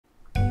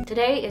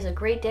Today is a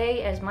great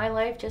day as my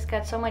life just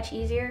got so much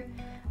easier.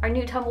 Our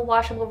new Tumble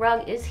washable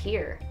rug is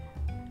here.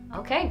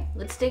 Okay,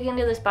 let's dig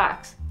into this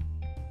box.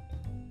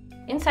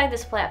 Inside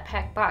this flat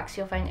pack box,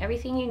 you'll find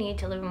everything you need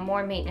to live a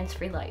more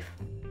maintenance-free life.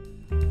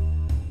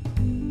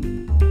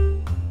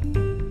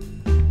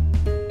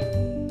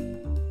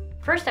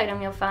 First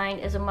item you'll find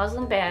is a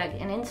muslin bag,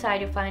 and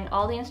inside you'll find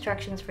all the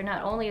instructions for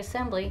not only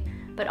assembly,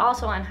 but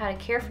also on how to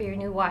care for your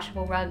new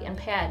washable rug and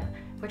pad,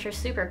 which are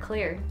super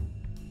clear.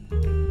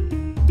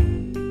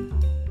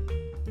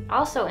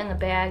 Also in the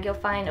bag, you'll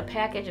find a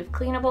package of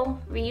cleanable,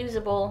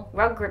 reusable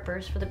rug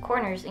grippers for the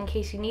corners in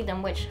case you need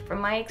them, which, from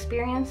my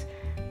experience,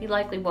 you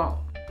likely won't.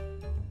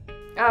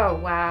 Oh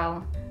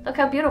wow, look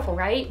how beautiful,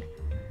 right?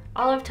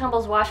 All of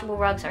Tumble's washable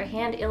rugs are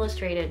hand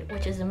illustrated,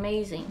 which is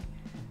amazing.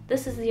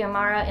 This is the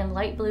Amara in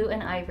light blue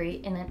and ivory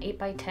in an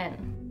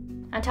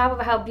 8x10. On top of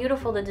how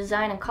beautiful the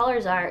design and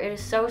colors are, it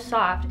is so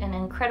soft and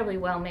incredibly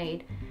well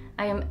made.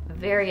 I am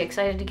very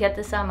excited to get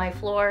this on my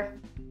floor.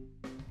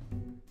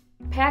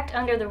 Packed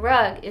under the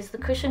rug is the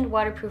cushioned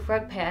waterproof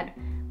rug pad,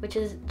 which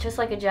is just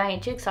like a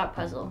giant jigsaw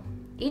puzzle.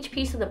 Each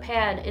piece of the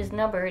pad is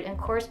numbered and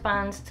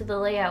corresponds to the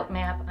layout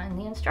map on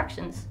the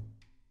instructions.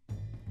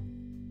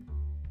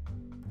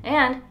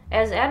 And,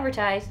 as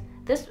advertised,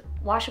 this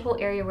washable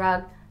area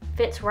rug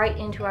fits right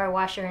into our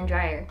washer and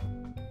dryer.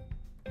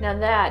 Now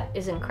that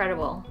is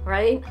incredible,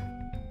 right?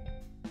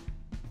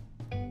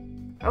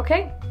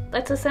 Okay,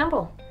 let's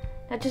assemble.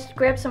 Now just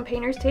grab some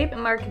painter's tape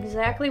and mark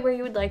exactly where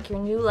you would like your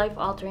new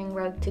life-altering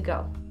rug to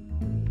go.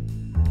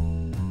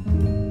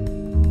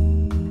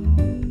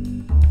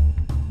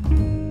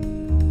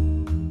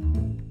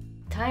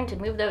 Time to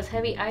move those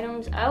heavy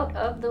items out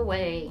of the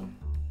way.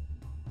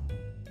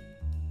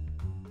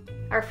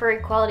 Our furry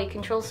quality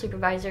control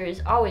supervisor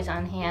is always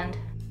on hand.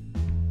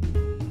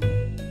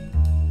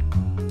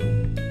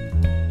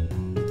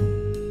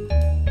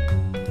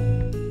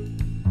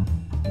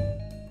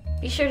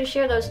 Be sure to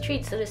share those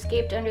treats that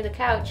escaped under the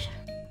couch.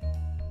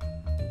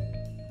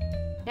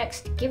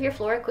 Next, give your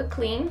floor a quick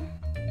clean.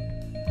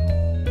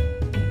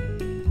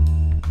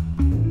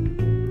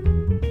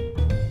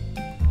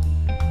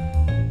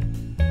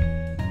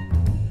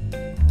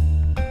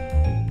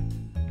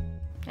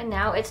 And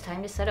now it's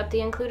time to set up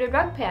the included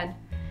rug pad.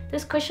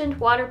 This cushioned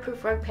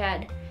waterproof rug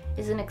pad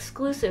is an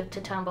exclusive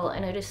to Tumble,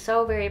 and it is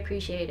so very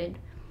appreciated.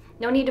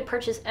 No need to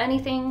purchase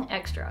anything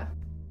extra.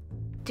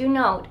 Do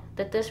note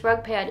that this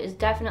rug pad is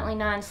definitely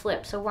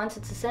non-slip, so once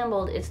it's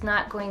assembled, it's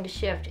not going to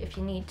shift if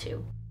you need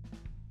to.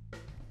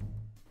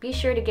 Be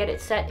sure to get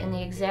it set in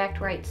the exact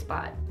right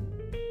spot.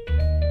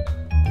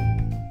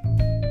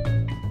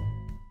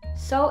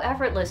 So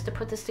effortless to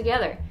put this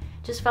together.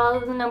 Just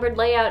follow the numbered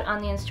layout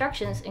on the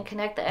instructions and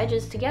connect the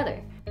edges together.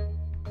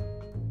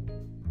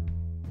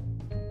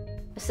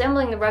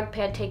 Assembling the rug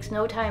pad takes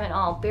no time at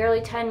all,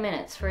 barely 10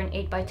 minutes for an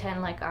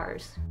 8x10 like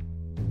ours.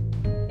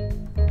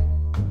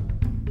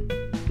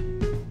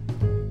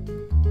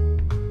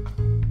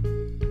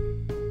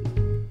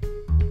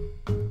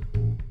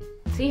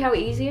 See how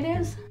easy it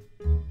is?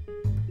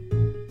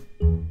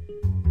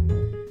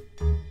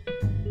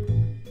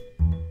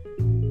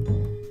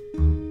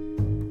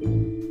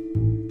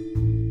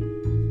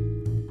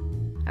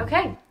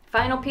 Okay,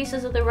 final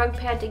pieces of the rug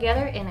pad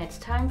together, and it's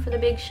time for the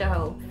big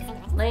show.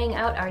 Laying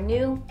out our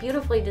new,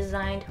 beautifully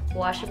designed,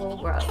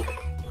 washable rug.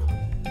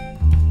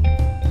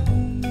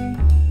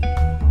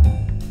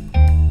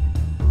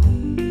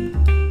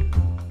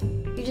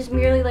 You just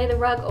merely lay the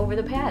rug over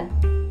the pad.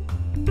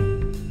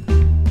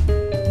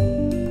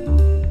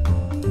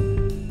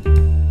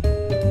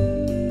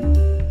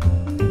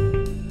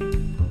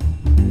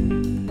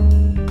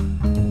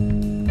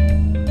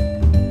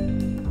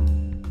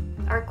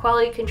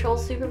 Quality control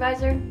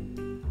supervisor,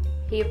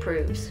 he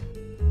approves.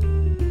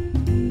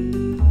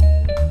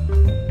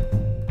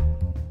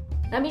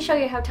 Let me show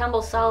you how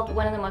Tumble solved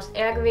one of the most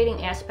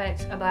aggravating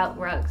aspects about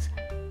rugs,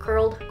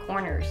 curled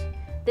corners.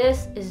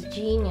 This is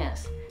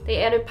genius.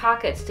 They added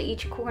pockets to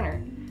each corner.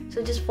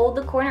 So just fold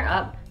the corner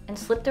up and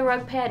slip the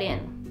rug pad in.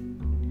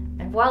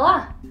 And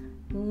voila!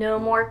 No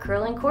more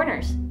curling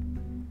corners.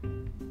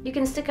 You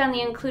can stick on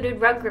the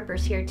included rug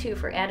grippers here too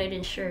for added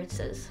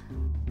assurances.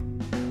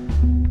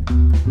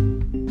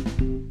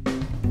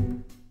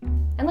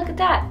 And look at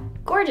that!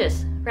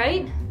 Gorgeous,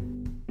 right?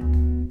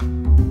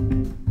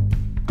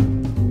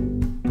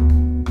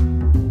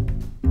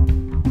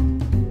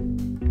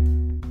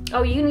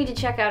 Oh, you need to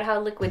check out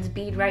how liquids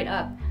bead right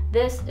up.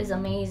 This is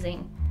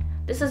amazing.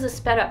 This is a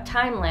sped up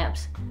time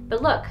lapse,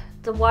 but look,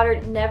 the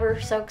water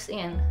never soaks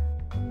in.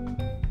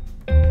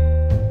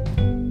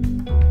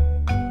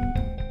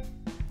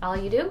 All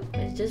you do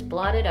is just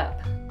blot it up.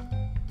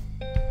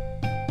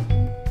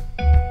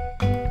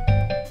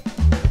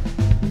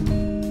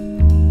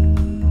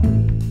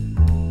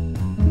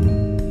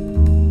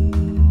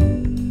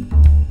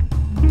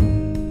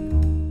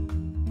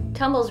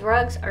 Tumble's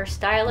rugs are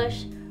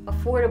stylish,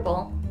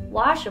 affordable,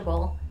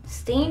 washable,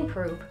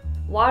 stain-proof,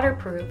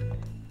 waterproof,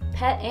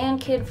 pet and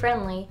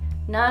kid-friendly,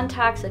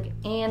 non-toxic,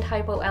 and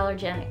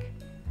hypoallergenic.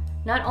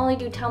 Not only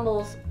do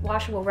Tumble's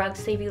washable rugs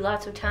save you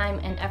lots of time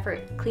and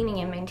effort cleaning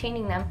and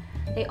maintaining them,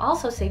 they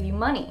also save you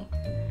money.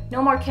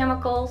 No more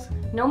chemicals,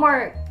 no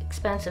more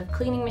expensive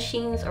cleaning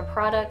machines or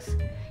products.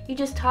 You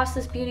just toss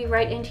this beauty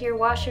right into your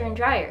washer and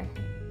dryer.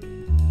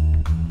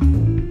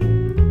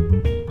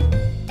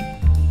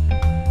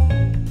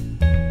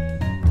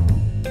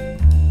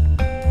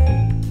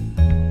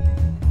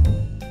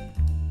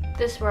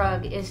 This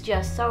rug is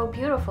just so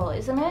beautiful,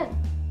 isn't it?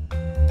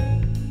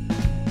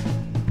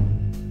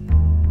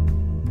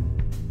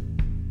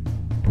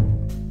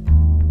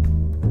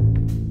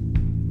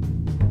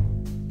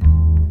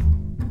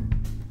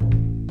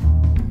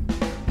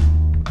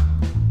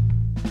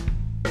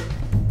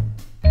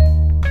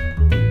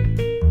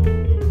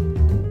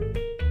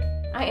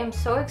 I am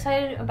so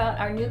excited about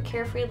our new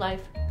carefree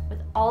life.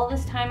 With all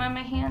this time on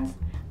my hands,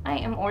 I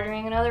am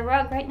ordering another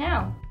rug right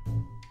now.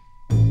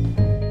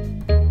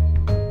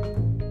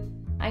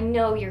 I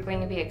know you're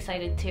going to be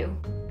excited too.